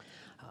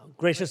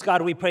Gracious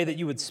God, we pray that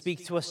you would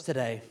speak to us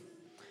today,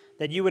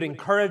 that you would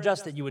encourage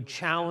us, that you would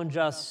challenge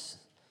us,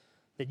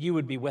 that you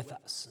would be with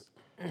us,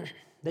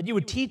 that you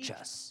would teach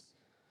us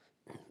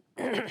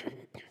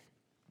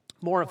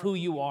more of who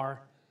you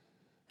are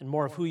and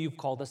more of who you've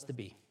called us to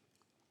be.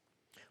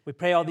 We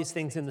pray all these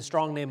things in the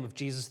strong name of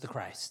Jesus the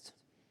Christ.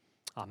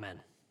 Amen.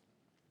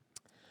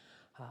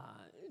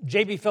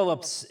 J.B.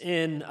 Phillips,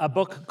 in a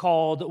book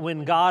called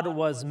When God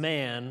Was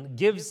Man,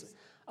 gives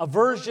a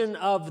version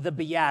of the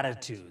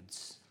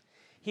Beatitudes.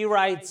 He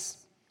writes,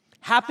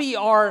 "Happy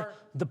are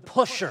the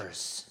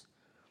pushers,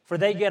 for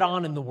they get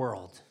on in the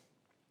world.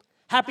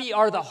 Happy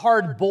are the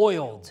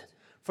hard-boiled,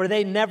 for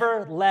they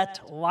never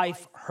let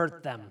life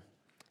hurt them.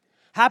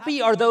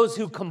 Happy are those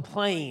who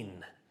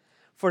complain,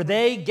 for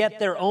they get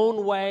their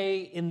own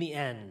way in the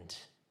end.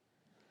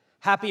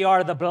 Happy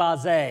are the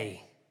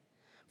blasé,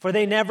 for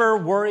they never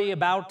worry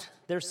about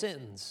their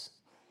sins.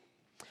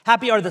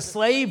 Happy are the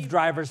slave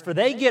drivers, for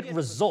they get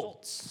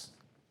results.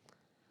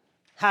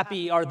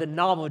 Happy are the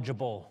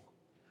knowledgeable,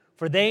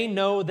 for they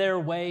know their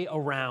way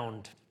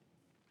around.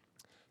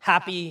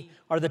 Happy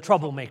are the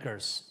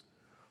troublemakers,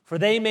 for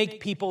they make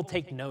people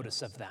take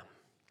notice of them."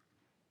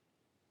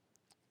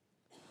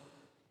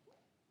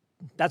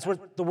 That's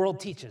what the world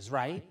teaches,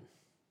 right?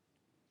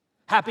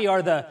 Happy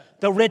are the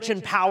rich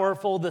and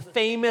powerful, the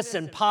famous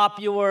and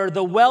popular,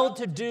 the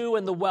well-to-do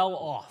and the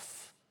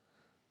well-off.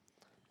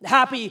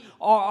 Happy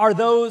are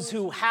those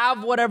who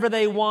have whatever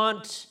they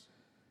want,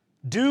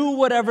 do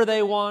whatever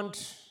they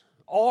want,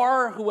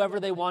 are whoever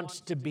they want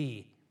to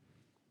be.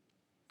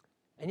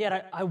 And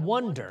yet I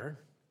wonder,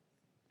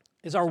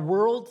 is our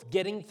world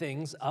getting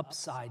things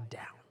upside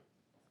down?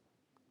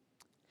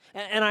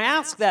 And I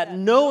ask that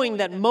knowing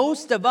that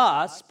most of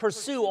us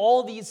pursue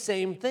all these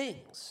same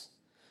things,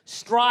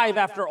 strive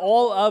after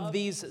all of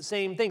these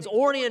same things,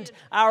 orient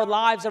our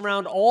lives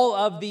around all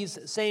of these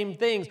same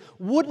things,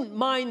 wouldn't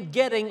mind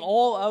getting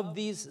all of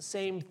these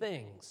same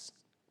things.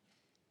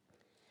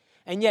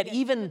 And yet,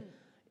 even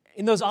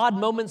in those odd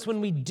moments when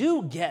we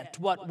do get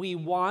what we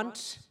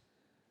want,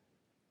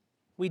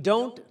 we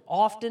don't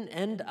often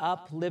end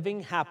up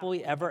living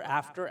happily ever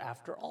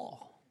after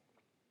all.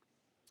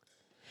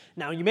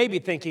 Now, you may be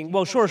thinking,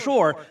 well,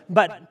 sure,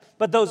 but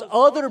those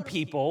other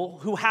people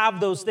who have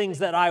those things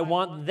that I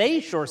want, they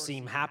sure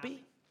seem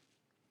happy.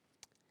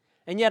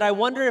 And yet I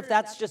wonder if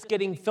that's just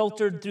getting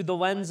filtered through the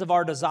lens of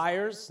our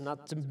desires,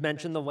 not to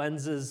mention the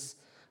lenses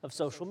of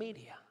social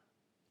media.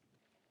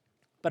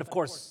 But of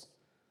course,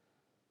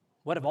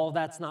 what if all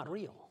that's not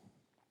real?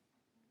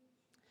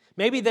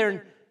 Maybe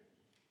they're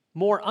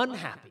more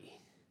unhappy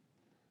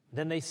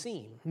than they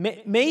seem.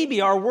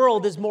 Maybe our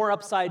world is more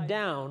upside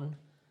down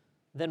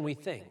than we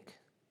think.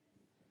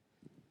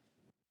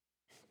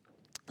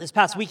 This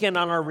past weekend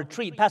on our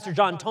retreat, Pastor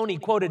John Toney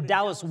quoted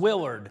Dallas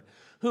Willard,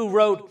 who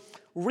wrote,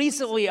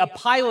 "Recently, a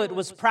pilot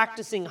was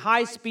practicing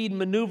high-speed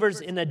maneuvers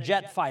in a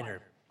jet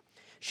fighter.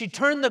 She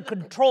turned the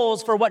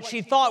controls for what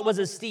she thought was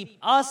a steep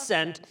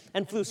ascent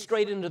and flew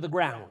straight into the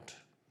ground.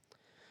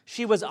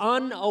 She was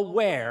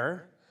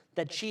unaware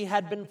that she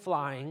had been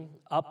flying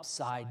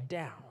upside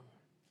down."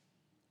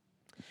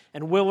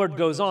 And Willard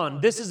goes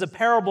on, "This is a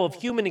parable of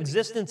human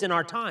existence in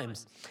our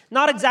times.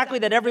 Not exactly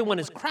that everyone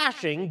is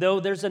crashing, though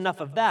there's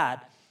enough of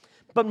that,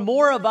 but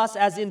more of us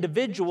as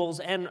individuals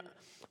and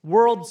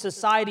world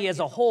society as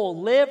a whole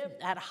live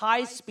at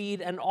high speed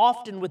and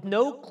often with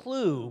no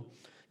clue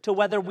to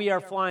whether we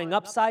are flying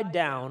upside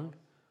down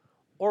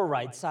or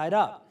right side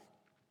up.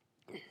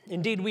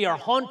 Indeed, we are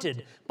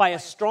haunted by a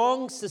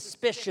strong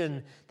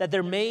suspicion that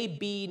there may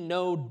be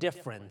no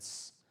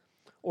difference,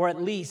 or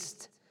at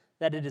least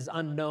that it is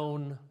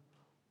unknown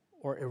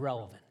or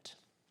irrelevant."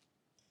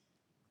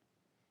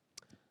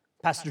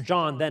 Pastor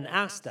John then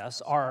asked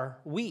us, are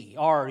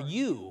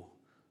you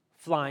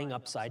flying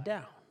upside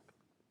down?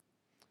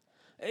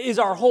 Is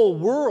our whole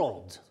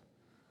world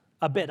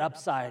a bit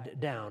upside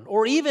down?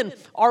 Or even,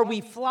 are we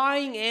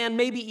flying and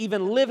maybe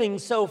even living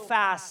so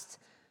fast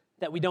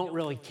that we don't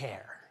really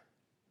care,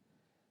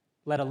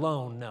 let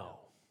alone know?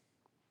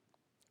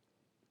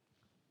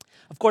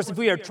 Of course, if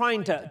we are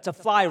trying to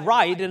fly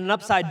right in an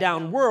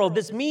upside-down world,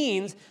 this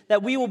means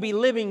that we will be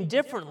living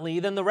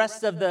differently than the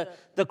rest of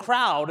the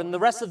crowd and the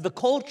rest of the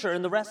culture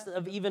and the rest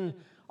of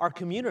even our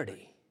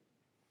community.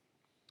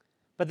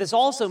 But this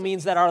also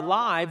means that our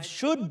lives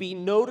should be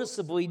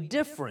noticeably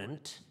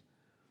different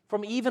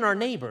from even our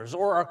neighbors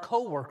or our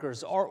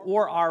coworkers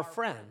or our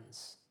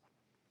friends.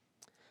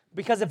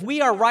 Because if we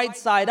are right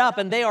side up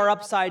and they are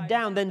upside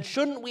down, then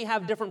shouldn't we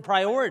have different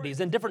priorities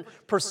and different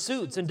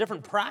pursuits and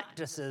different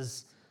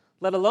practices,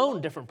 let alone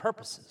different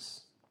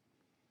purposes?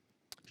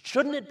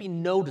 Shouldn't it be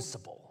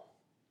noticeable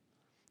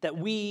that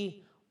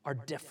we are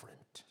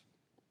different?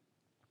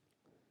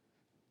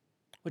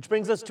 Which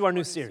brings us to our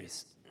new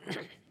series.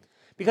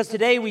 Because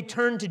today we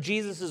turn to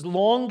Jesus'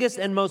 longest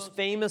and most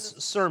famous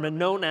sermon,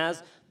 known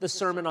as the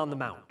Sermon on the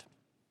Mount.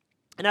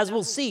 And as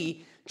we'll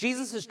see,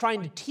 Jesus is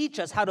trying to teach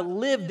us how to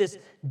live this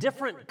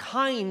different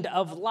kind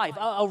of life,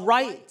 a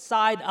right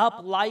side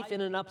up life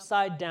in an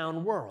upside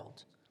down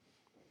world.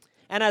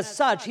 And as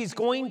such, he's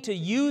going to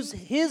use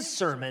his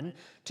sermon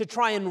to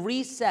try and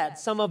reset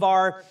some of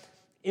our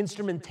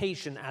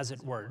instrumentation, as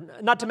it were.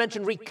 Not to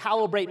mention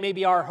recalibrate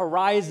maybe our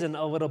horizon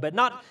a little bit.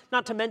 Not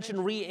to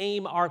mention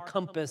re-aim our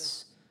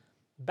compass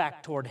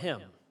back toward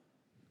him.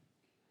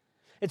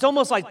 It's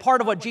almost like part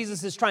of what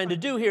Jesus is trying to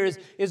do here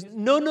is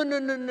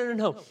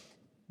no.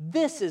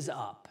 This is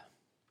up.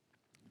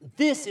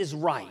 This is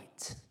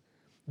right.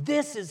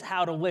 This is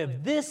how to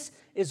live. This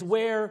is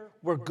where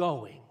we're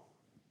going.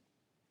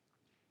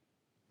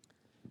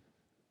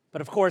 But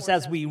of course,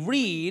 as we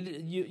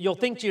read, you'll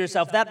think to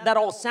yourself, that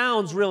all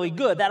sounds really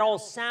good. That all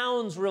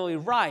sounds really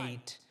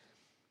right.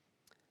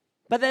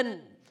 But then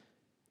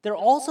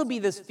there'll also be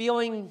this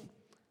feeling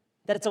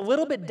that it's a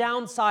little bit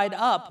downside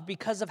up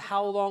because of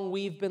how long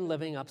we've been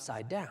living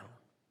upside down.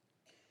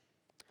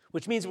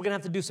 Which means we're going to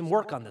have to do some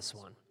work on this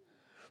one.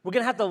 We're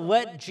going to have to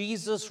let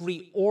Jesus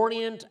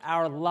reorient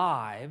our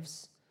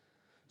lives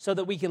so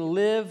that we can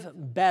live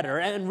better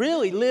and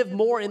really live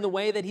more in the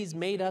way that he's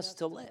made us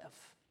to live.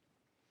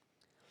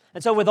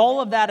 And so with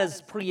all of that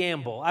as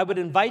preamble, I would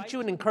invite you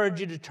and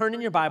encourage you to turn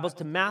in your Bibles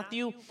to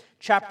Matthew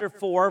chapter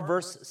 4,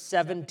 verse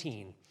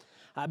 17.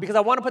 Because I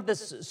want to put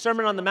this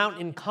Sermon on the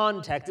Mount in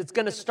context. It's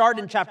going to start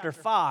in chapter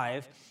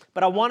 5,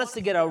 but I want us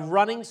to get a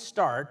running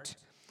start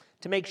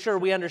to make sure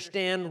we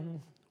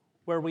understand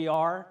where we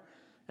are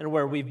and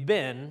where we've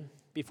been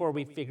before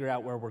we figure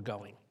out where we're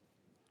going.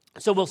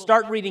 So we'll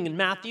start reading in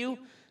Matthew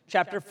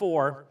chapter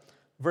 4,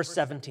 verse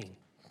 17.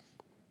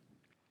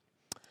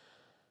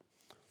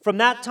 From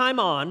that time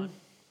on,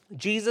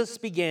 Jesus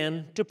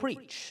began to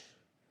preach,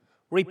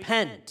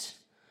 "Repent,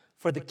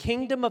 for the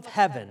kingdom of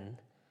heaven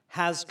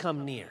has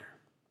come near."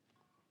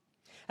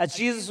 As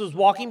Jesus was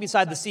walking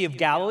beside the Sea of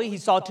Galilee, he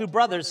saw two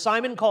brothers,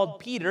 Simon called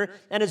Peter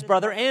and his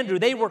brother Andrew.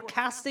 They were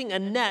casting a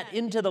net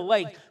into the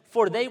lake,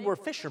 for they were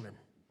fishermen.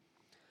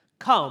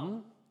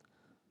 "Come,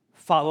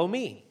 follow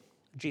me,"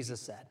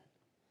 Jesus said,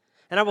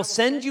 "and I will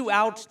send you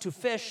out to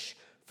fish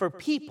for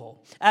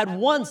people." At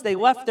once they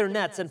left their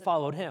nets and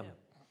followed him.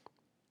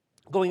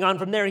 Going on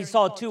from there, he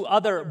saw two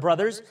other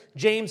brothers,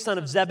 James, son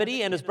of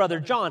Zebedee, and his brother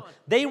John.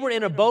 They were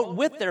in a boat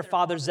with their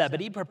father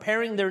Zebedee,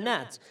 preparing their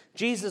nets.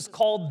 Jesus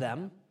called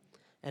them,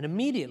 and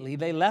immediately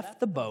they left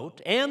the boat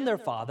and their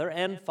father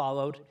and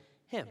followed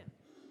him.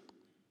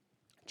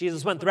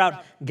 Jesus went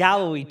throughout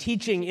Galilee,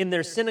 teaching in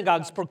their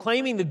synagogues,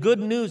 proclaiming the good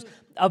news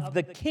of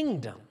the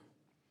kingdom,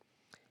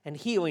 and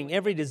healing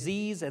every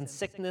disease and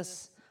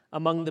sickness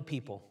among the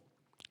people.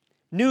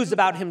 News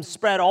about him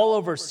spread all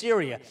over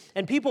Syria,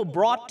 and people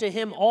brought to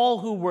him all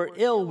who were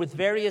ill with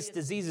various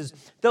diseases,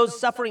 those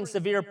suffering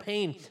severe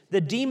pain,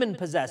 the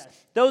demon-possessed,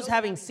 those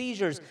having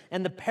seizures,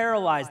 and the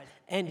paralyzed,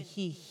 and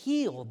he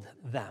healed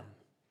them.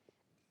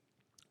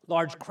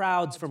 Large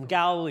crowds from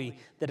Galilee,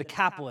 the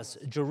Decapolis,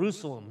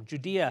 Jerusalem,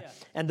 Judea,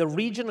 and the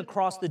region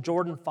across the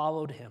Jordan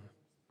followed him.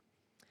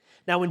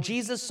 Now when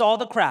Jesus saw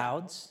the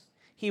crowds,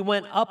 he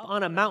went up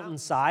on a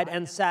mountainside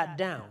and sat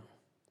down.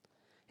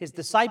 His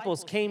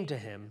disciples came to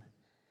him,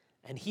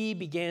 and he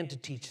began to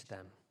teach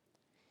them.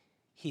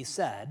 He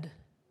said,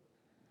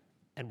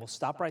 and we'll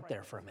stop right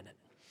there for a minute,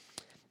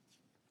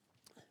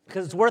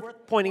 because it's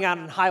worth pointing out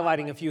and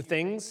highlighting a few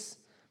things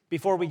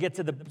before we get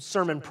to the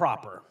sermon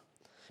proper.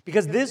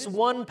 Because this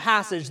one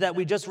passage that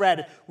we just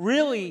read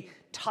really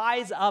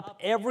ties up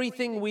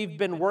everything we've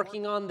been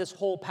working on this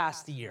whole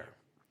past year.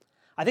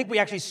 I think we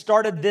actually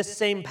started this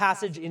same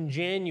passage in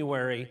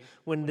January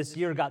when this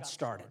year got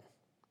started.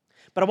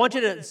 But I want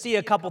you to see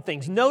a couple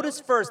things.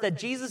 Notice first that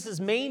Jesus'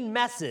 main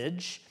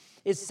message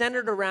is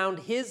centered around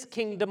his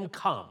kingdom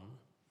come.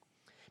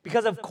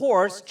 Because, of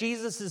course,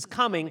 Jesus'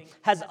 coming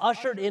has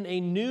ushered in a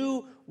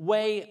new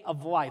way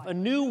of life, a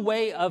new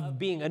way of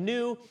being, a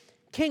new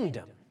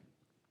kingdom.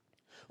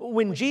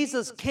 When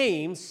Jesus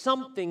came,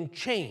 something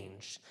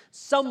changed.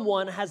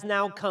 Someone has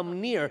now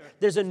come near.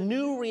 There's a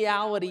new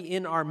reality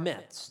in our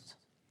midst.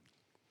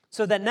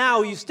 So that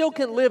now you still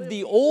can live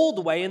the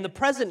old way in the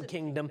present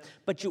kingdom,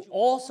 but you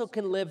also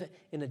can live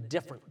in a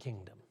different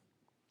kingdom.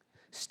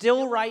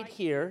 Still right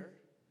here,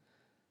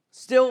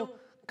 still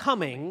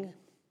coming,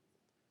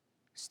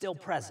 still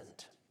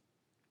present.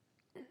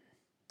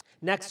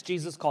 Next,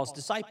 Jesus calls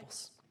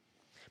disciples.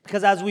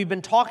 Because as we've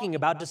been talking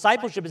about,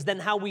 discipleship is then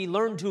how we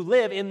learn to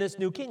live in this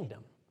new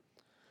kingdom.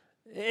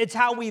 It's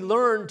how we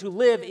learn to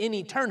live in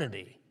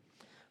eternity.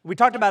 We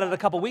talked about it a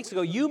couple weeks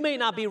ago. You may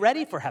not be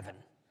ready for heaven.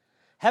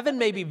 Heaven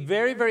may be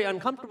very, very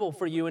uncomfortable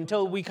for you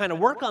until we kind of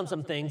work on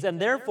some things, and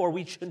therefore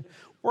we should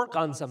work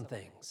on some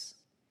things.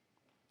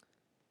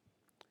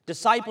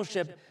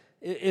 Discipleship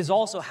is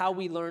also how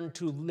we learn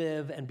to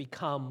live and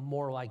become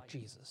more like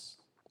Jesus.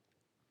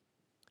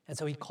 And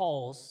so he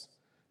calls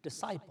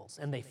disciples,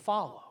 and they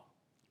follow.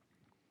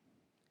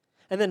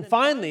 And then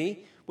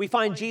finally, we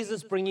find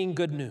Jesus bringing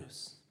good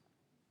news.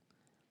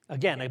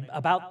 Again,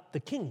 about the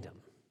kingdom,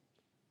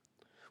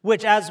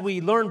 which, as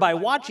we learn by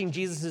watching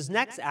Jesus'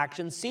 next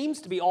action,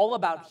 seems to be all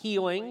about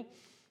healing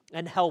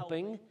and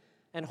helping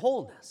and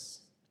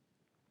wholeness.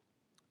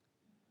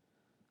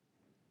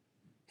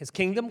 His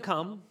kingdom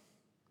come,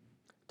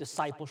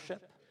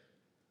 discipleship,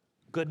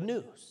 good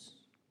news.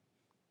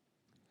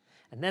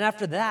 And then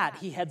after that,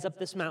 he heads up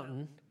this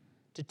mountain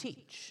to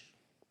teach.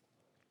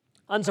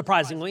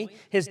 Unsurprisingly,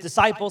 his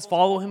disciples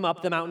follow him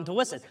up the mountain to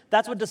listen.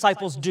 That's what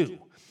disciples do.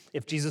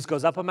 If Jesus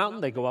goes up a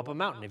mountain, they go up a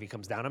mountain. If he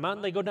comes down a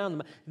mountain, they go down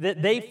the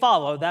mountain. They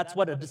follow. That's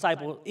what a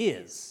disciple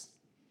is.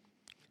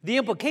 The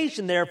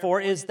implication, therefore,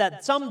 is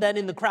that some then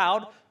in the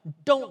crowd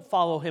don't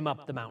follow him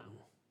up the mountain.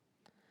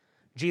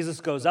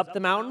 Jesus goes up the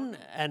mountain,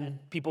 and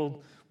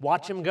people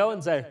watch him go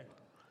and say,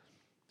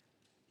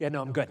 yeah,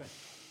 no, I'm good.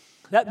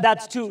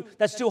 That's too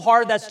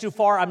hard, that's too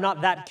far, I'm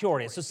not that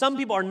curious. So some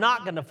people are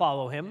not going to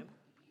follow him.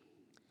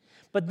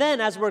 But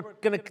then, as we're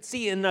going to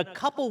see in a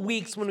couple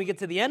weeks when we get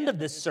to the end of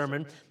this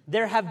sermon,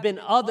 there have been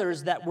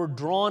others that were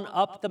drawn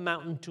up the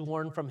mountain to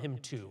learn from him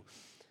too.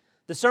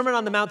 The Sermon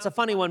on the Mount's a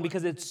funny one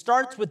because it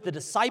starts with the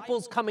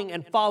disciples coming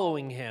and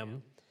following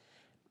him,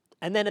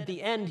 and then at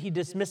the end he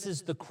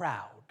dismisses the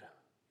crowd.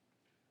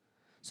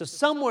 So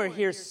somewhere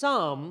here,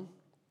 some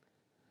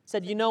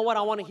said, you know what,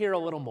 I want to hear a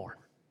little more.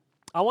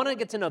 I want to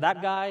get to know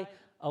that guy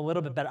a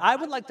little bit better. I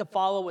would like to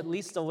follow at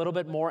least a little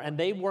bit more, and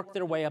they work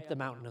their way up the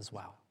mountain as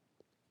well.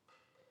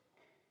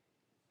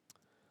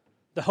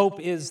 The hope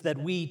is that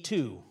we,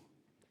 too,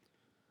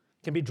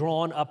 can be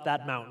drawn up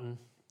that mountain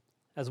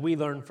as we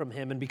learn from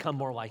him and become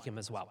more like him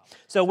as well.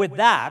 So with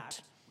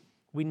that,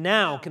 we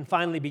now can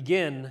finally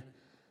begin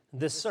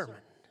this sermon.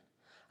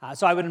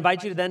 So I would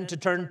invite you then to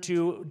turn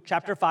to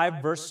chapter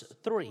 5, verse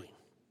 3.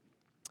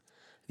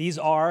 These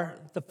are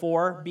the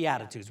 4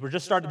 Beatitudes. We're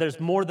just starting. There's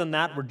more than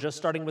that. We're just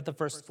starting with the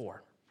first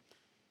 4.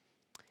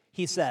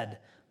 He said,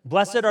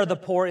 "Blessed are the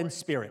poor in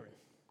spirit,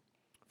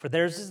 for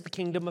theirs is the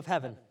kingdom of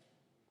heaven.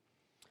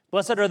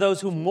 Blessed are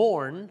those who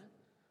mourn,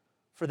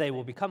 for they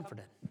will be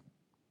comforted.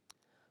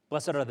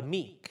 Blessed are the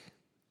meek,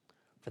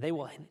 for they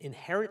will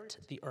inherit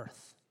the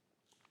earth.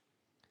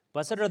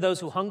 Blessed are those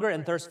who hunger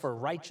and thirst for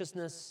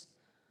righteousness,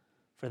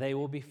 for they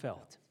will be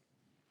filled."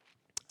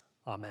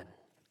 Amen.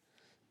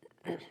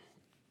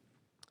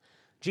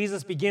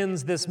 Jesus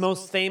begins this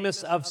most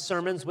famous of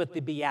sermons with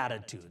the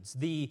Beatitudes,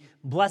 the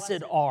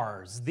blessed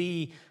are's,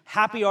 the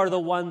happy are the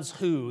ones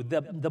who,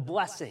 the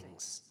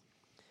blessings.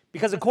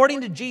 Because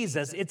according to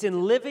Jesus, it's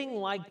in living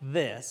like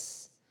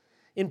this,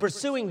 in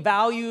pursuing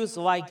values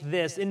like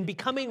this, in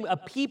becoming a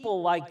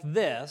people like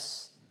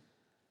this,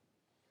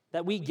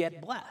 that we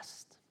get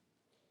blessed.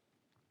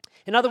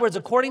 In other words,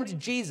 according to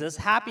Jesus,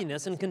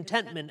 happiness and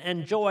contentment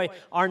and joy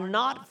are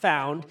not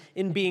found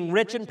in being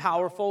rich and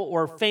powerful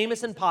or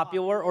famous and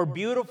popular or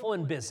beautiful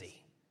and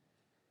busy.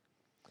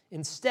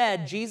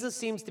 Instead, Jesus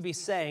seems to be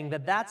saying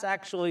that that's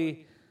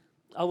actually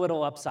a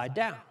little upside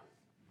down.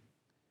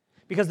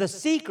 Because the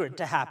secret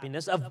to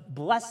happiness, of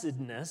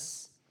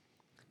blessedness,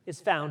 is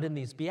found in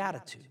these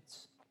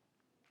Beatitudes.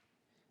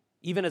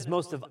 Even as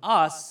most of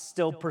us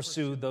still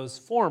pursue those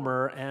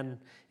former and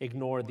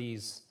ignore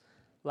these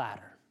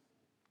latter.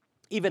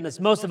 Even as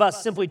most of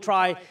us simply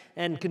try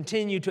and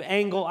continue to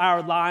angle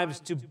our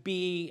lives to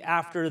be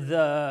after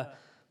the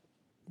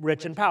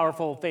rich and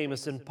powerful,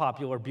 famous and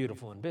popular,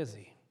 beautiful and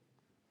busy.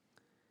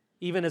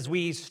 Even as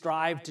we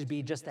strive to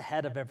be just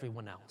ahead of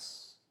everyone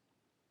else.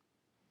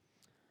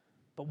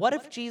 But what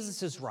if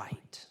Jesus is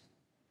right?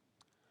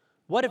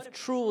 What if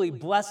truly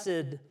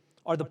blessed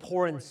are the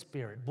poor in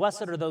spirit?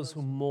 Blessed are those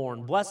who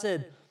mourn.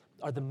 Blessed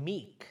are the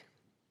meek.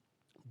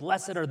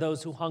 Blessed are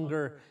those who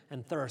hunger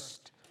and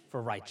thirst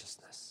for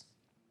righteousness.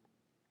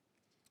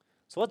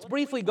 So let's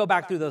briefly go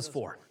back through those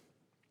 4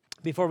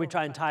 before we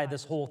try and tie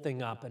this whole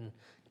thing up and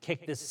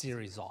kick this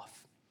series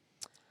off.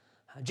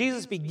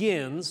 Jesus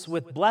begins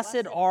with,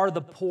 "Blessed are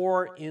the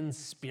poor in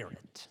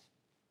spirit,"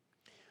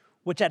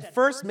 which at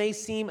first may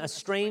seem a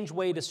strange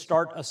way to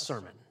start a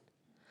sermon.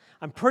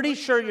 I'm pretty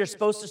sure you're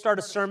supposed to start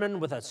a sermon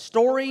with a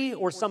story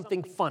or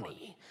something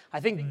funny. I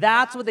think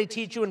that's what they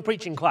teach you in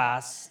preaching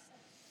class,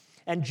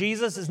 and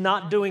Jesus is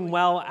not doing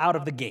well out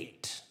of the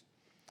gate.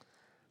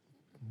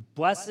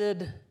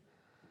 Blessed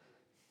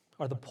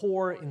are the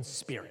poor in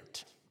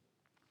spirit.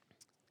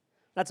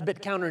 That's a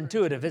bit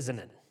counterintuitive, isn't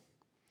it?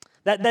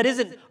 That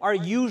isn't our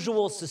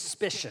usual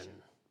suspicion.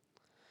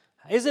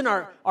 Isn't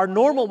our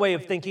normal way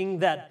of thinking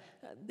that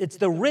it's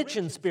the rich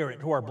in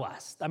spirit who are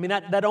blessed? I mean,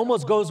 that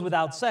almost goes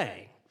without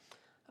saying.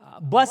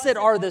 Blessed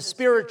are the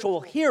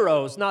spiritual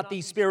heroes, not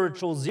the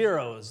spiritual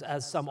zeros,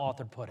 as some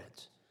author put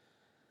it.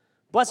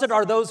 Blessed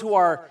are those who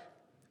are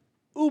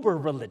uber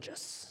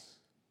religious,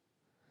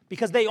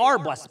 because they are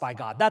blessed by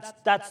God.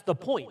 That's the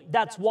point.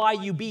 That's why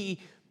you be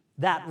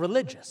that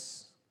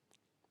religious.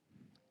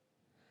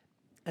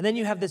 And then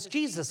you have this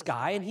Jesus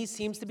guy, and he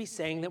seems to be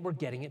saying that we're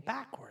getting it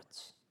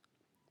backwards.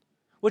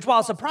 Which,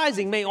 while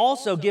surprising, may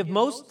also give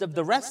most of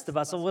the rest of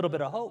us a little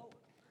bit of hope.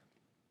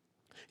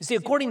 You see,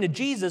 according to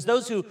Jesus,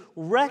 those who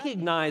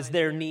recognize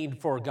their need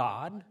for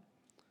God,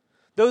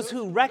 those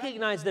who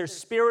recognize their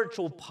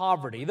spiritual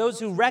poverty, those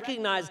who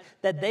recognize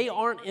that they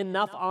aren't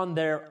enough on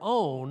their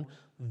own,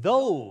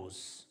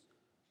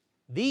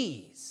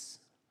 these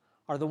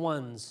are the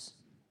ones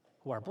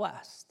who are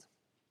blessed.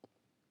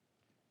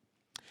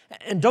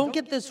 And don't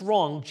get this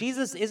wrong.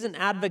 Jesus isn't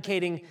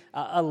advocating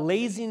a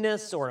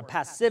laziness or a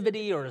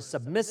passivity or a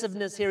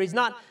submissiveness here. He's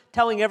not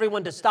telling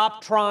everyone to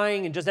stop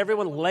trying and just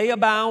everyone lay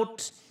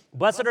about.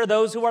 Blessed are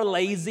those who are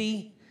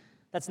lazy.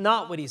 That's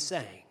not what he's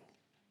saying.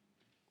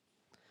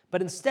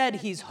 But instead,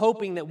 he's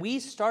hoping that we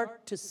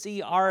start to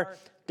see our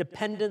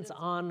dependence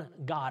on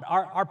God,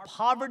 our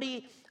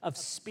poverty of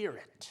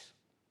spirit.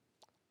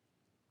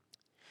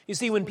 You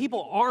see, when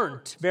people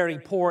aren't very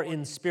poor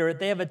in spirit,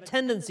 they have a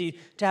tendency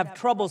to have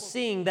trouble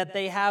seeing that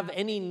they have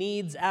any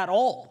needs at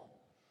all,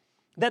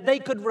 that they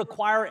could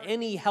require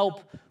any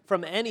help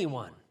from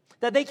anyone,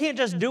 that they can't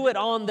just do it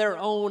on their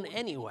own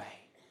anyway.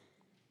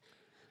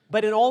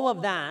 But in all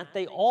of that,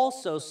 they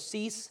also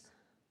cease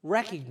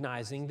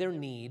recognizing their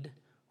need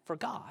for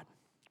God.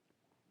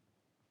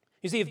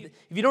 You see, if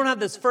you don't have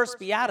this first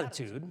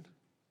beatitude,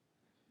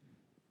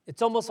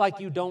 it's almost like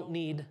you don't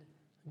need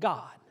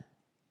God.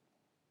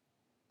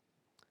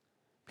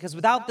 Because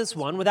without this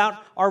one,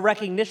 without our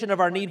recognition of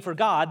our need for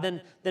God,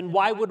 then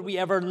why would we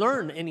ever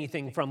learn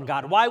anything from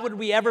God? Why would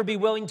we ever be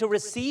willing to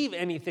receive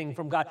anything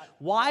from God?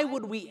 Why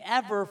would we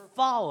ever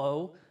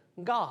follow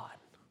God?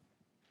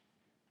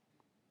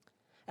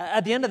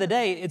 At the end of the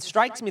day, it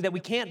strikes me that we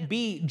can't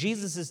be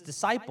Jesus'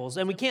 disciples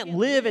and we can't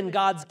live in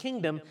God's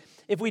kingdom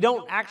if we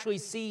don't actually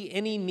see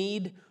any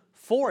need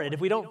for it,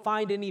 if we don't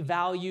find any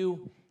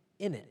value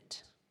in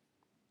it,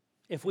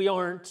 if we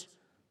aren't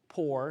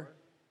poor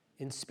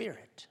in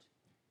spirit.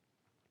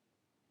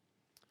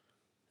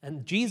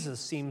 And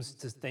Jesus seems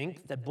to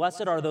think that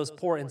blessed are those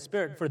poor in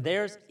spirit, for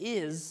theirs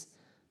is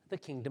the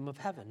kingdom of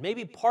heaven.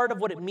 Maybe part of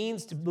what it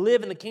means to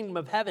live in the kingdom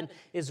of heaven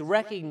is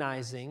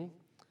recognizing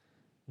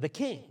the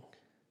King,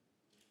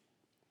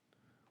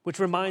 which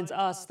reminds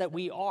us that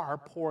we are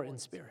poor in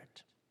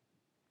spirit.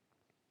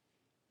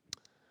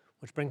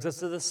 Which brings us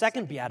to the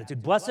second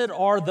beatitude. Blessed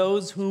are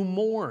those who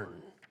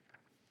mourn.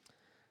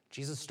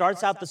 Jesus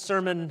starts out the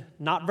sermon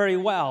not very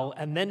well,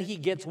 and then he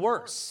gets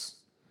worse.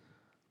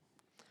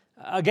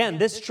 Again,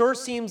 this sure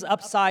seems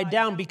upside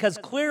down because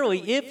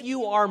clearly if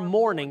you are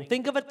mourning,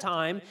 think of a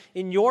time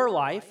in your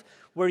life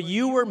where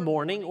you were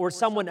mourning or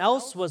someone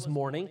else was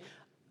mourning,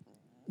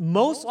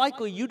 most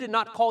likely you did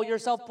not call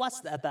yourself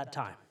blessed at that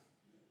time.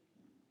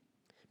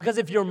 Because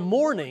if you're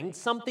mourning,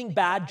 something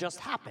bad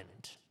just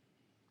happened.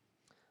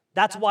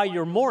 That's why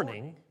you're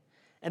mourning,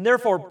 and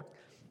therefore,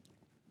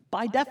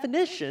 by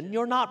definition,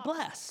 you're not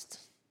blessed.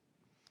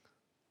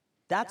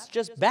 That's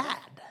just bad.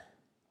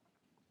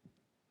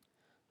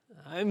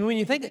 I mean, when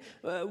you think,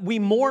 we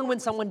mourn when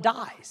someone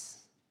dies.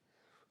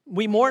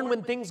 We mourn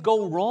when things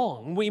go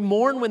wrong. We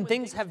mourn when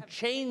things have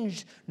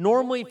changed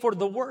normally for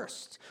the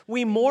worst.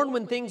 We mourn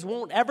when things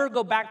won't ever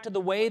go back to the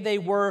way they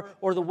were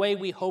or the way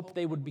we hoped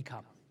they would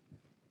become.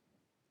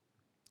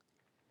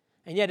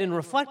 And yet, in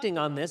reflecting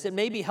on this, it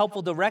may be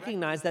helpful to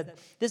recognize that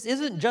this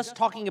isn't just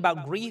talking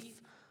about grief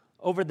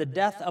over the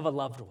death of a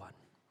loved one.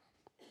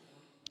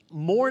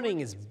 Mourning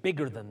is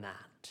bigger than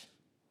that.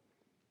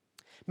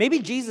 Maybe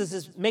Jesus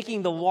is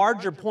making the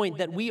larger point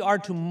that we are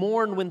to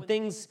mourn when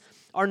things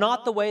are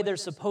not the way they're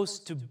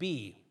supposed to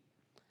be.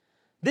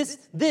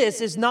 This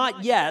is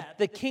not yet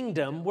the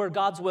kingdom where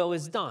God's will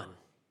is done.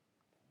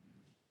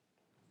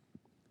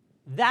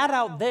 That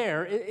out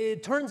there,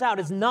 it turns out,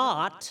 is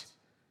not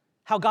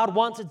how God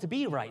wants it to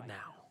be right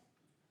now.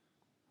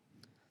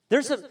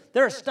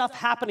 There is stuff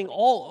happening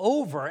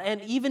all over,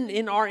 and even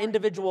in our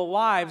individual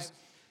lives,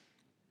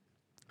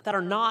 that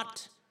are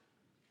not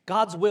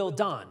God's will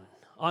done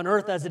on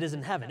earth as it is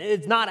in heaven.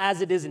 It's not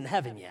as it is in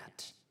heaven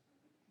yet.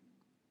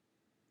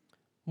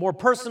 More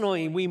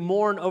personally, we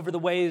mourn over the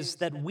ways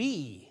that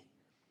we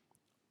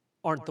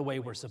aren't the way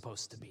we're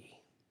supposed to be.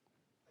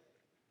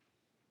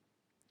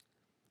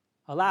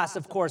 Alas,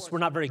 of course, we're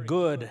not very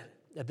good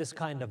at this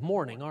kind of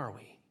mourning, are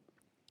we?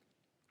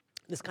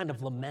 This kind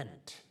of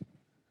lament,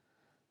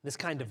 this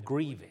kind of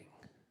grieving.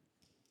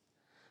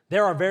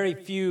 There are very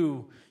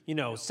few,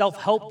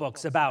 self-help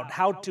books about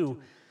how to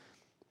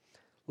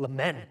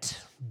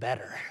lament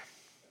better.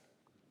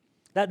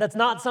 That's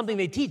not something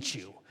they teach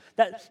you.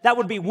 That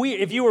would be weird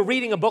if you were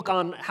reading a book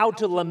on how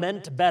to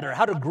lament better,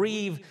 how to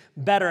grieve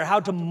better, how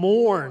to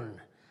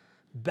mourn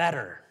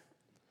better.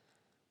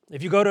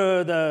 If you go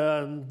to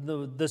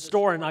the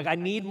store and I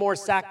need more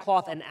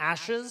sackcloth and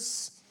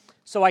ashes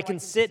so I can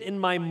sit in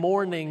my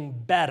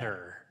mourning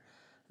better,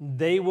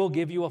 they will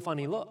give you a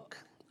funny look.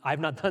 I've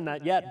not done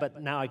that yet,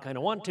 but now I kind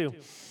of want to.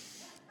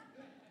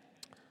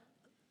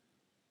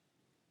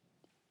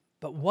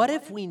 But what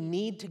if we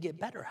need to get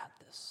better at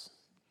this?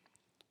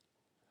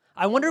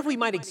 I wonder if we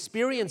might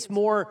experience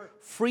more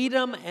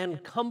freedom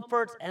and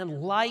comfort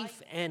and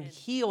life and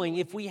healing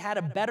if we had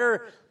a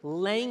better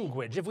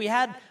language, if we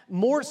had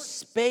more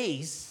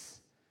space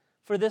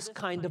for this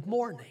kind of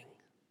mourning.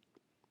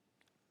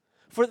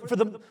 For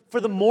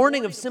the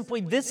mourning of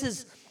simply,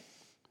 this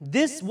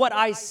what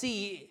I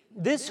see,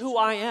 this who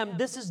I am,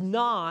 this is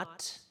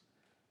not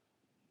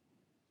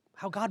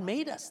how God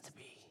made us to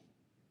be.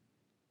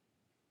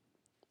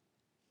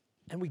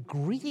 And we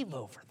grieve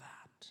over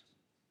that.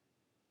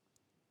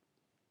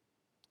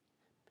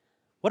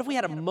 What if we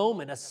had a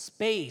moment, a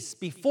space,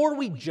 before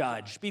we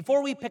judge,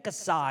 before we pick a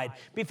side,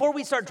 before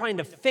we start trying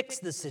to fix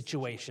the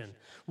situation?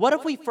 What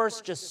if we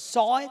first just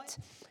saw it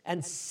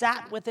and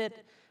sat with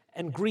it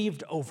and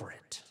grieved over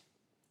it,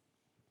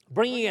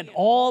 bringing it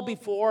all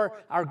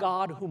before our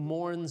God who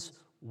mourns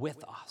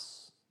with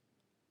us?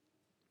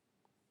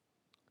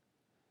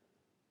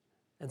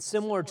 And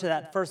similar to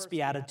that first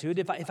beatitude,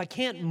 if I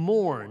can't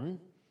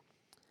mourn,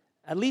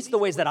 at least the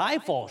ways that I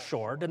fall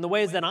short and the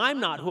ways that I'm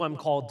not who I'm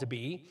called to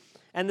be,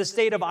 and the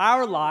state of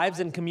our lives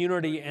and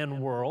community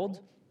and world,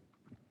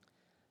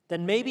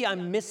 then maybe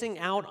I'm missing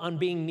out on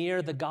being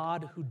near the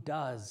God who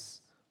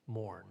does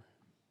mourn.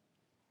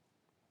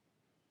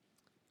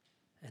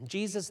 And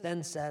Jesus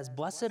then says,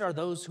 "Blessed are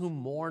those who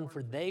mourn,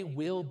 for they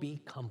will be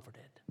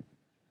comforted."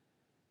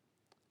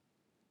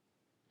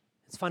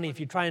 It's funny if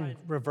you try and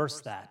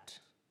reverse that.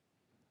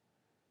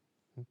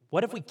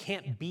 What if we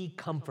can't be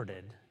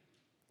comforted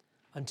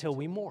until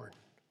we mourn?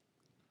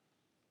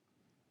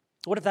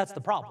 What if that's the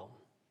problem?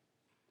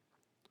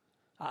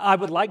 I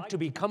would like to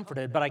be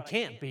comforted, but I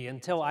can't be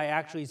until I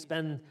actually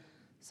spend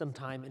some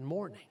time in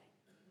mourning.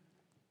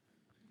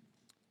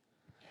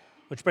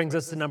 Which brings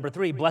us to number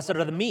 3, blessed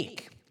are the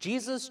meek.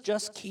 Jesus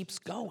just keeps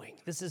going.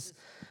 The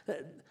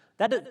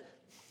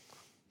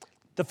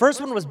first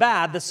one was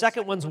bad, the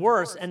second one's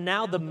worse, and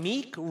now the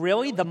meek,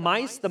 really? The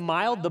mice, the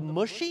mild, the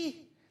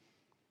mushy?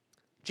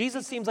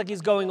 Jesus seems like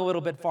he's going a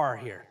little bit far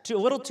here, a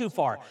little too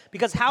far.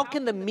 Because how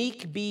can the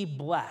meek be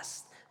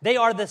blessed? They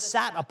are the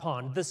sat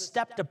upon, the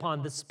stepped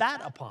upon, the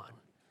spat upon.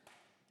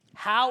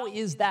 How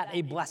is that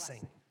a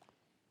blessing?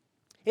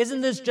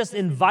 Isn't this just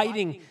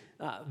inviting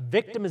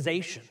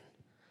victimization?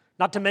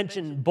 Not to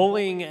mention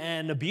bullying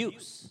and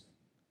abuse.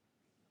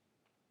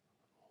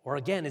 Or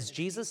again, is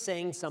Jesus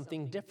saying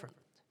something different?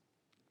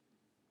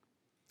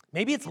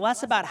 Maybe it's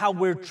less about how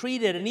we're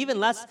treated and even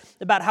less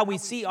about how we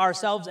see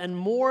ourselves and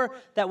more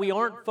that we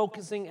aren't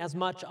focusing as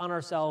much on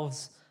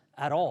ourselves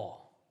at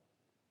all.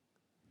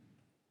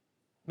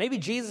 Maybe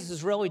Jesus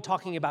is really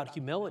talking about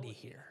humility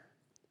here.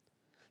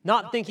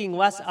 Not thinking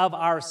less of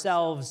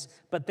ourselves,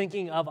 but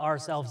thinking of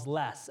ourselves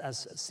less,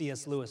 as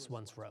C.S. Lewis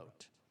once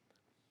wrote.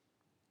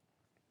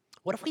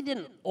 What if we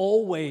didn't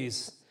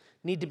always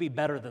need to be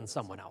better than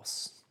someone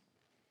else?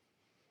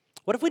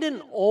 What if we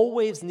didn't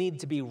always need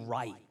to be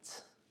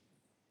right?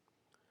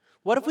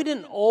 What if we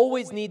didn't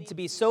always need to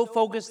be so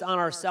focused on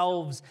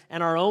ourselves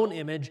and our own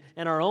image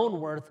and our own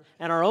worth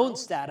and our own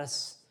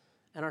status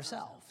and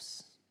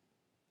ourselves?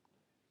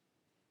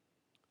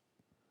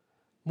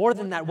 More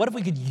than that, what if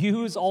we could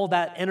use all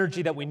that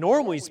energy that we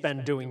normally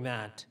spend doing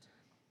that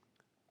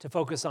to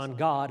focus on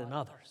God and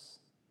others?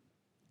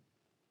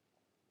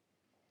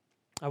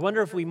 I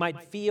wonder if we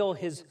might feel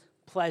his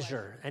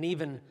pleasure and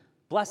even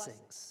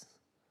blessings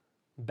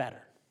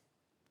better.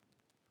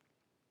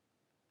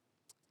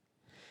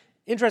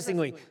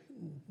 Interestingly,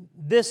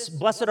 this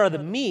blessed are the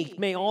meek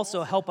may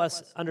also help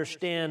us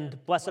understand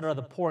blessed are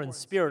the poor in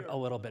spirit a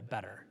little bit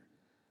better.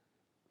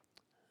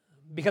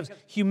 Because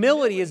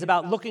humility is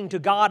about looking to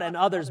God and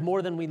others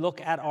more than we look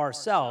at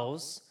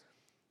ourselves,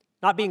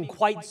 not being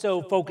quite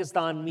so focused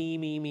on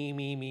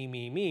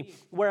me.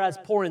 Whereas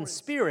poor in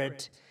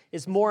spirit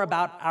is more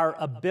about our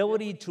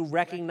ability to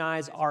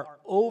recognize our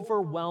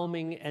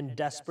overwhelming and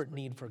desperate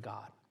need for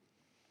God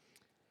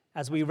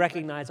as we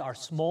recognize our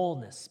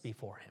smallness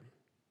before him.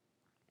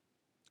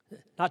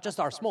 Not just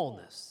our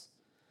smallness,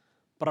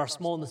 but our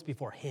smallness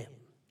before him.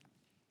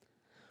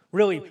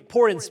 Really,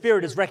 poor in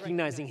spirit is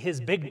recognizing his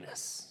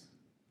bigness.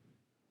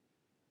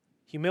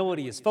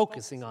 Humility is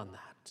focusing on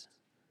that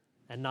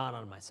and not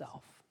on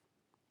myself.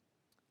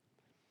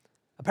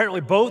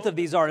 Apparently, both of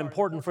these are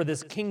important for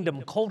this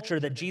kingdom culture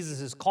that Jesus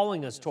is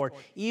calling us toward,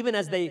 even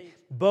as they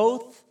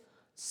both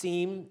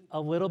seem a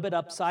little bit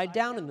upside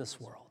down in this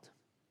world.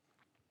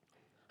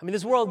 I mean,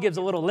 this world gives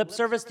a little lip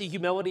service to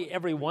humility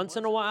every once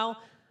in a while,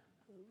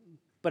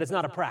 but it's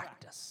not a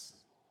practice.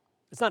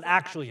 It's not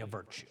actually a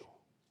virtue.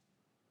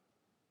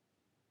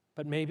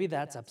 But maybe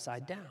that's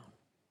upside down.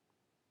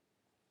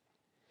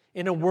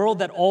 In a world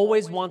that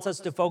always wants us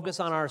to focus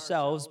on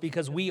ourselves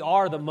because we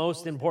are the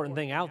most important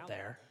thing out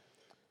there,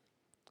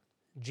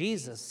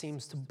 Jesus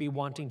seems to be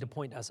wanting to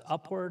point us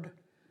upward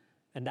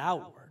and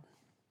outward.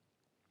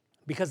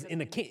 Because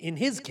in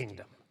his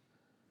kingdom,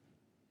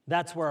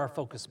 that's where our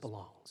focus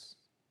belongs.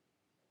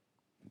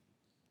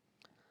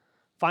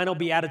 Final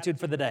beatitude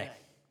for the day.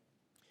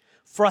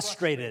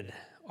 Frustrated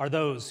are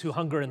those who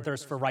hunger and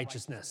thirst for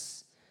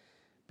righteousness,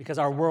 because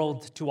our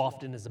world too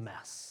often is a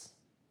mess.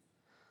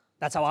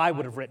 That's how I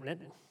would have written it.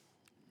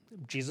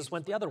 Jesus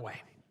went the other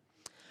way.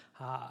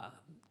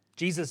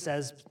 Jesus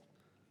says,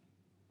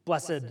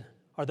 blessed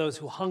are those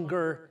who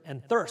hunger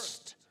and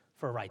thirst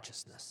for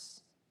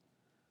righteousness,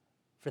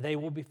 for they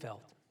will be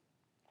filled.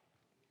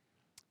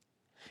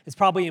 It's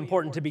probably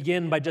important to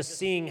begin by just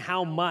seeing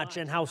how much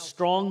and how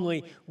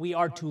strongly we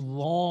are to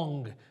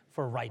long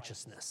for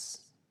righteousness.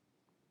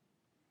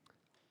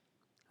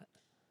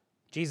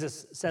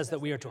 Jesus says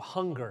that we are to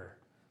hunger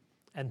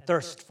and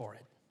thirst for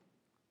it.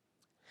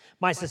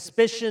 My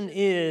suspicion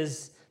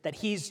is that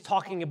he's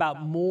talking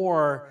about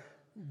more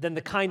than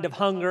the kind of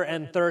hunger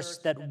and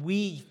thirst that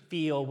we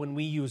feel when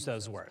we use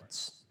those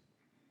words.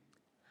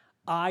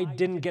 I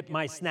didn't get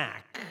my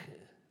snack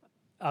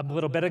a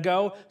little bit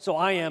ago, so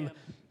I am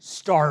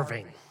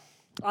starving.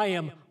 I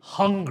am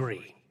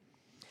hungry.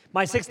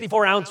 My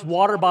 64-ounce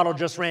water bottle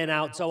just ran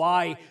out, so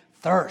I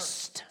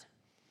thirst.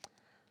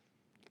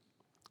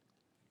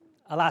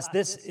 Alas,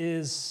 this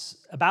is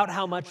about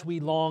how much we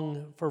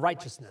long for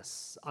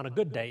righteousness on a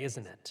good day,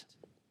 isn't it?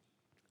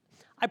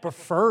 I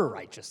prefer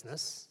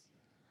righteousness.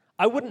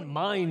 I wouldn't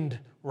mind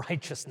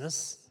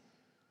righteousness,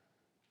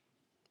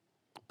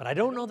 but I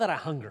don't know that I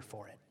hunger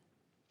for it.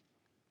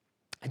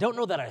 I don't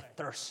know that I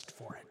thirst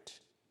for it.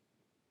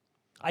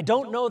 I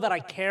don't know that I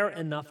care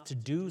enough to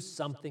do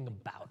something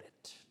about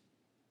it.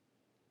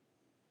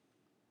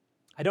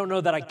 I don't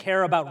know that I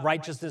care about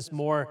righteousness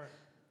more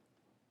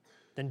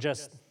than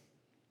just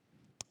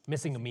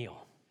missing a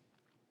meal.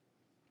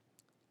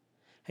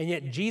 And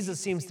yet Jesus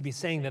seems to be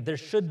saying that there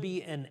should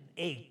be an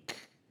ache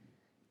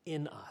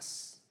in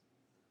us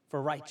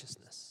for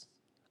righteousness,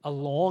 a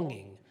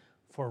longing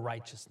for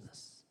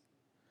righteousness.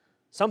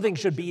 Something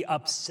should be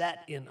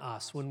upset in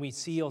us when we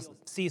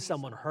see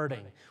someone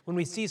hurting, when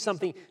we see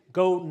something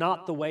go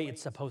not the way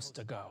it's supposed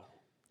to go.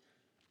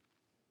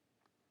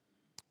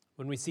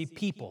 When we see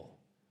people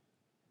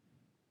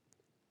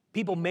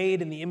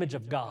made in the image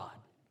of God,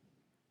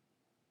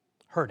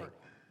 hurting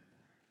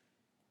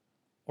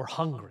or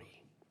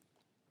hungry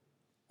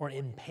or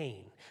in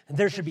pain. And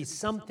there should be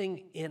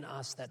something in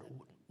us that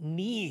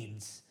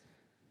needs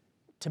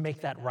to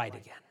make that right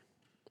again.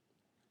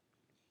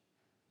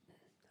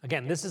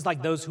 Again, this is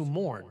like those who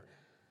mourn.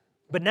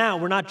 But now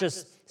we're not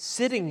just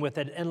sitting with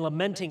it and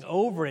lamenting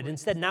over it.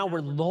 Instead, now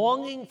we're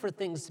longing for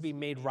things to be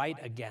made right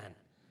again.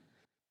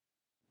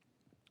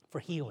 For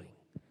healing,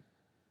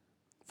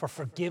 for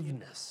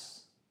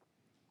forgiveness,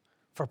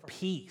 for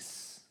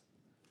peace,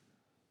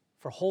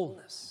 for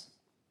wholeness.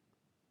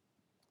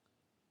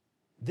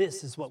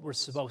 This is what we're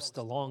supposed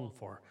to long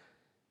for,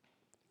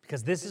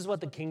 because this is what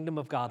the kingdom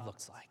of God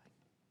looks like.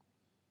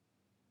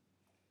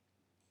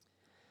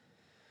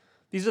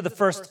 These are the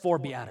first 4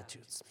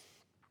 Beatitudes.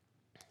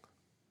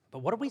 But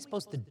what are we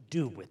supposed to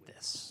do with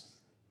this?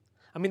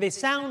 I mean, they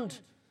sound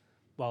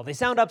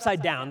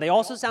upside down. They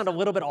also sound a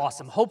little bit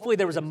awesome. Hopefully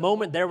there was a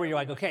moment there where you're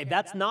like, okay,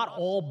 that's not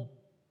all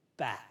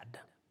bad.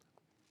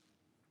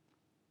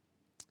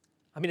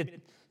 I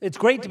mean, it's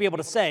great to be able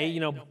to say,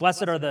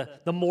 blessed are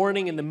the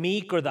mourning and the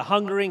meek, or the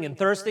hungering and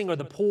thirsting, or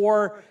the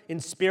poor in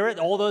spirit.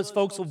 All those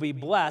folks will be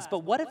blessed.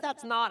 But what if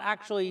that's not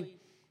actually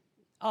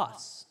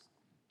us?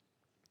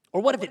 Or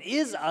what if it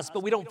is us,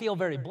 but we don't feel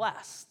very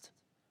blessed?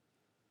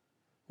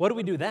 What do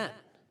we do then?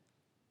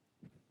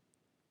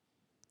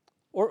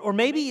 Or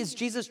maybe is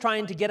Jesus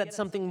trying to get at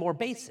something more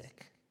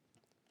basic?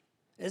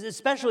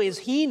 Especially as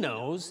he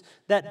knows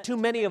that too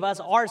many of us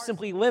are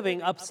simply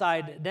living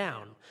upside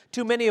down.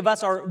 Too many of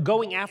us are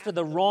going after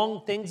the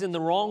wrong things in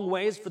the wrong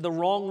ways for the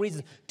wrong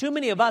reasons. Too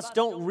many of us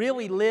don't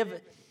really live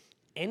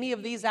any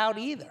of these out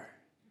either.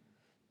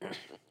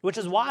 Which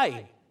is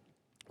why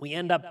we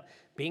end up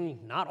being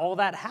not all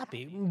that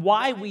happy,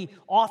 why we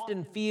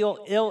often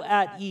feel ill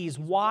at ease,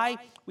 why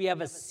we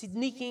have a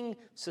sneaking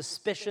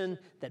suspicion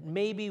that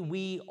maybe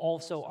we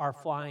also are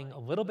flying a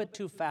little bit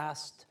too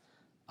fast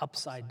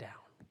upside down.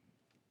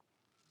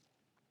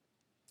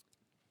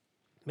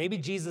 Maybe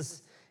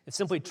Jesus is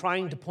simply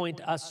trying to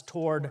point us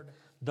toward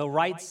the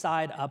right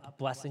side up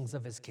blessings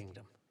of his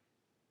kingdom,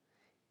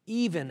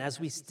 even as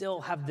we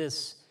still have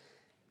this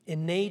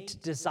innate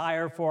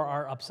desire for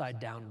our upside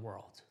down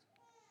world.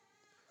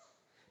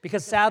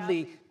 Because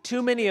sadly,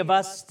 too many of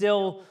us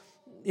still,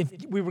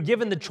 if we were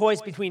given the choice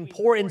between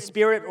poor in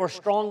spirit or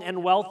strong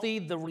and wealthy,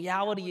 the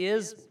reality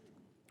is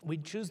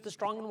we'd choose the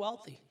strong and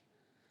wealthy.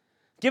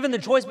 Given the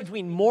choice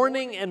between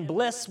mourning and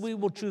bliss, we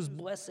will choose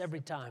bliss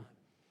every time.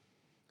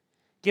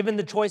 Given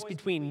the choice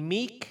between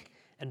meek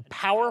and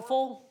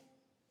powerful,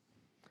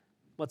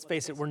 let's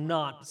face it, we're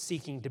not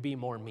seeking to be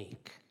more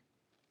meek.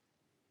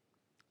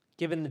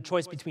 Given the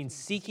choice between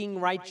seeking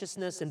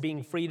righteousness and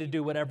being free to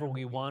do whatever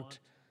we want,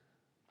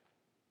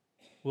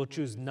 we'll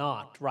choose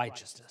not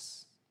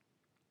righteousness.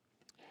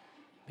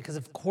 Because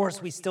of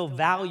course we still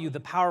value the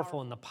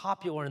powerful and the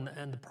popular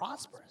and the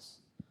prosperous.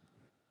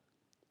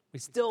 We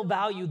still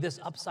value this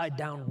upside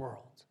down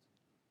world.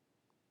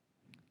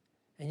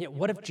 And yet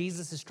what if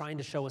Jesus is trying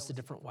to show us a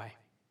different way?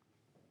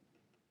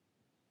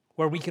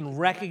 Where we can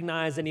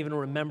recognize and even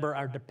remember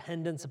our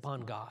dependence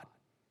upon God.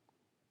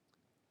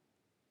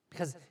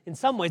 Because in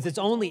some ways, it's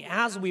only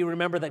as we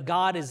remember that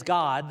God is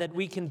God that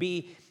we can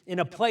be in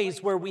a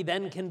place where we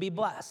then can be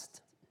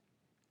blessed.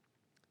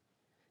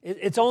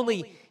 It's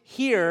only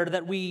here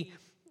that we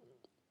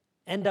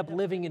end up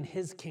living in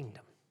his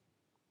kingdom.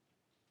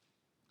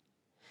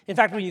 In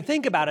fact, when you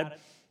think about it,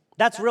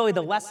 that's really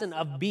the lesson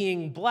of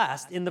being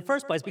blessed in the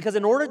first place. Because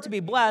in order to be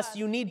blessed,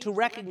 you need to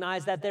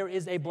recognize that there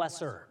is a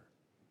blesser.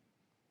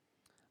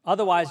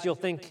 Otherwise, you'll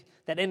think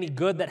that any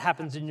good that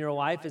happens in your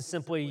life is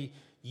simply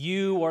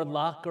you or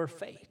luck or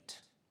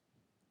fate.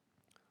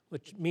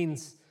 Which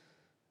means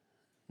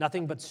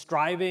Nothing but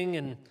striving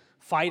and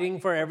fighting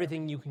for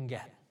everything you can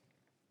get.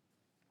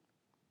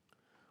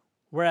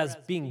 Whereas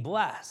being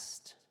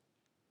blessed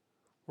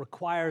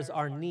requires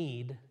our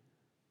need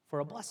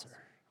for a blesser,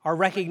 our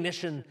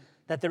recognition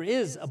that there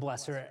is a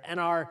blesser, and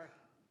our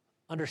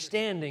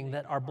understanding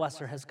that our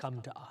blesser has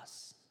come to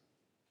us,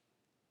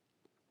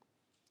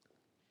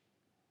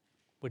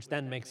 which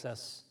then makes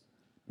us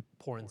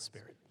poor in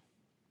spirit,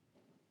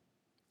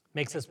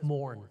 makes us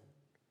mourn,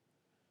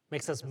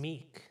 makes us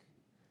meek,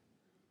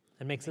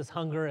 and makes us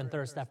hunger and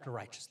thirst after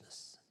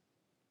righteousness.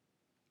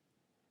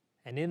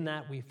 And in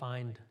that we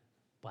find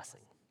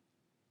blessing.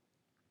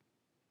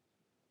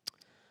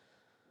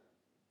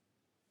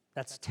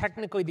 That's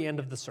technically the end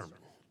of the sermon.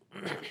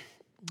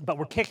 But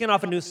we're kicking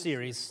off a new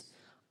series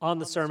on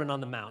the Sermon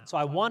on the Mount. So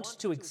I want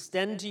to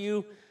extend to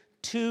you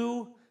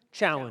 2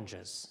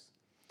 challenges.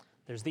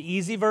 There's the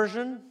easy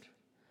version,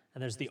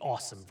 and there's the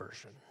awesome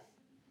version.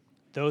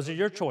 Those are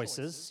your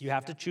choices. You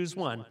have to choose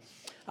one.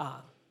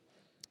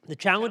 The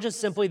challenge is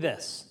simply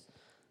this.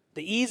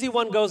 The easy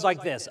one goes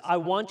like this. I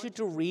want you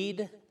to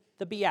read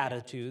the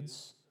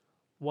Beatitudes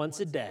once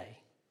a day,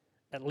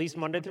 at least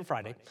Monday through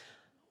Friday,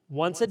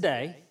 once a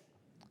day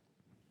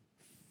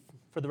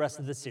for the rest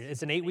of this series.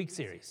 It's an 8-week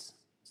series,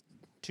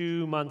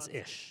 2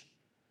 months-ish.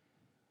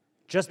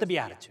 Just the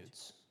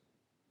Beatitudes.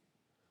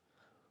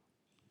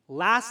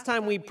 Last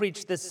time we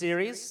preached this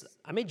series,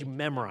 I made you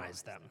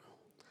memorize them.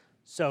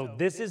 So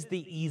this is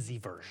the easy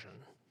version.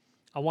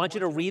 I want you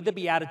to read the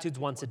Beatitudes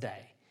once a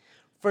day.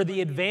 For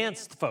the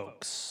advanced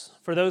folks,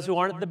 for those who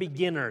aren't the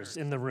beginners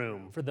in the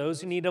room, for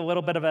those who need a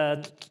little bit of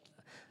an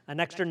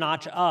extra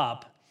notch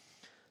up,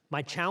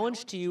 my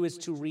challenge to you is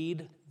to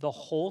read the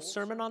whole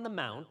Sermon on the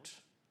Mount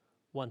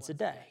once a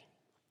day.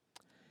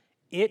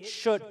 It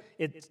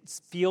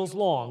feels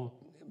long.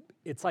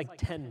 It's like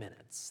 10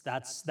 minutes.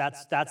 That's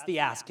the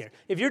ask here.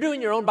 If you're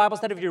doing your own Bible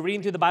study, if you're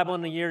reading through the Bible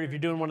in a year, if you're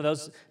doing one of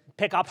those,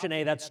 pick option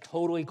A, that's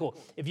totally cool.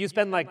 If you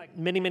spend like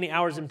many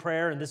hours in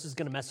prayer and this is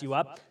going to mess you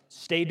up,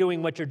 stay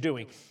doing what you're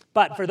doing.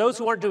 But for those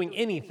who aren't doing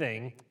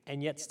anything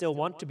and yet still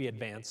want to be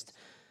advanced,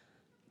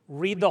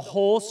 read the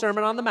whole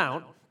Sermon on the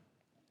Mount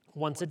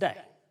once a day.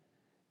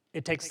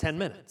 It takes 10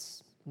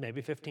 minutes,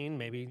 maybe 15,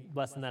 maybe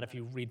less than that if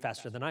you read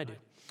faster than I do.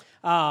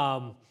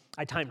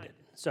 I timed it,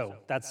 so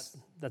that's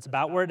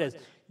about where it is.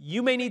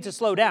 You may need to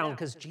slow down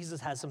because Jesus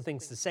has some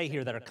things to say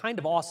here that are kind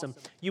of awesome.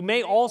 You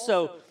may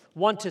also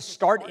want to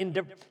start in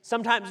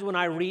sometimes when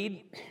I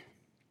read,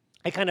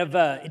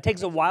 it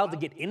takes a while to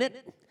get in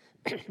it,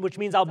 which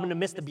means I'm going to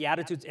miss the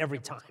Beatitudes every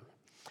time.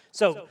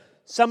 So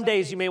some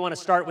days you may want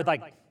to start with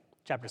like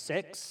chapter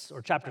 6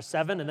 or chapter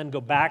 7 and then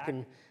go back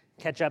and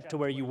catch up to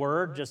where you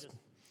were just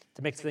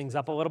to mix things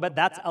up a little bit.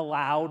 That's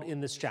allowed in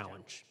this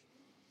challenge.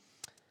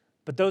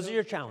 But those are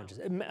your challenges.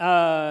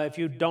 If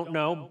you don't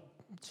know,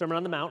 Sermon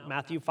on the Mount,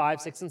 Matthew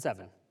 5, 6, and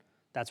 7.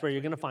 That's where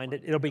you're going to find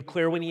it. It'll be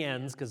clear when he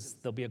ends because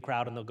there'll be a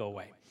crowd and they'll go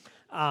away.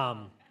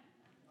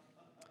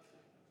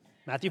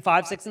 Matthew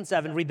 5, 6, and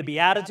 7. Read the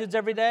Beatitudes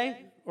every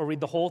day or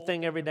read the whole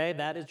thing every day.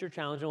 That is your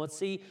challenge. And let's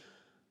see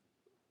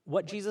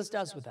what Jesus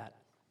does with that.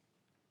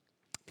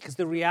 Because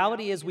the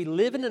reality is we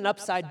live in an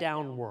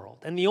upside-down world.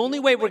 And the only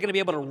way we're going to be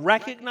able to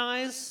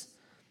recognize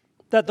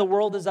that the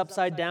world is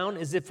upside down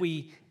is if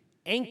we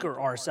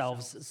anchor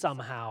ourselves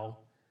somehow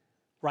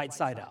right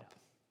side up.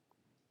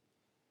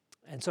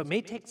 And so it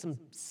may take some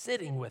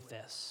sitting with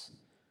this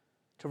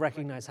to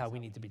recognize how we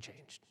need to be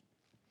changed.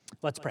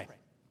 Let's pray.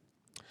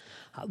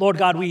 Lord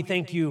God, we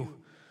thank you.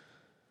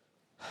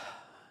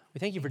 We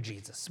thank you for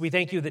Jesus. We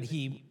thank you that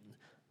he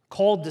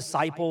called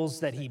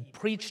disciples, that he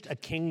preached a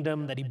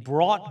kingdom, that he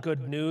brought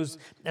good news,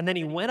 and then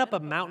he went up a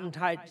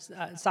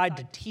mountainside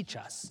to teach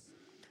us.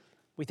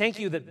 We thank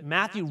you that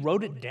Matthew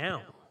wrote it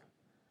down.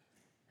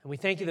 And we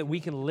thank you that we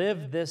can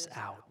live this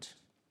out.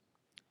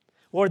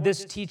 Lord,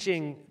 this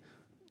teaching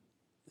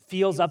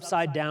feels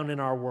upside down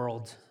in our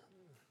world,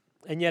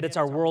 and yet it's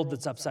our world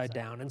that's upside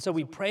down. And so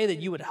we pray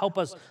that you would help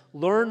us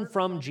learn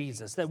from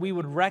Jesus, that we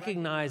would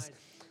recognize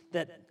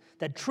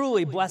that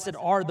truly blessed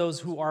are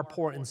those who are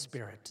poor in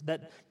spirit,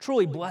 that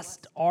truly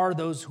blessed are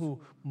those who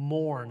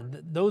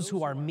mourn, those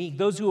who are meek,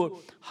 those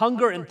who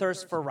hunger and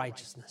thirst for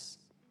righteousness.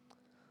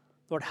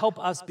 Lord, help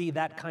us be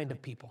that kind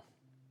of people.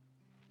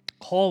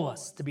 Call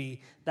us to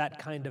be that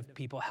kind of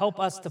people. Help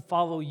us to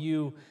follow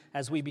you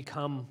as we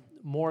become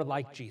more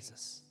like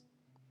Jesus,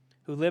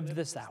 who lived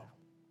this out.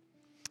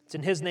 It's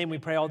in his name we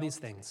pray all these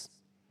things.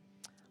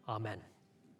 Amen.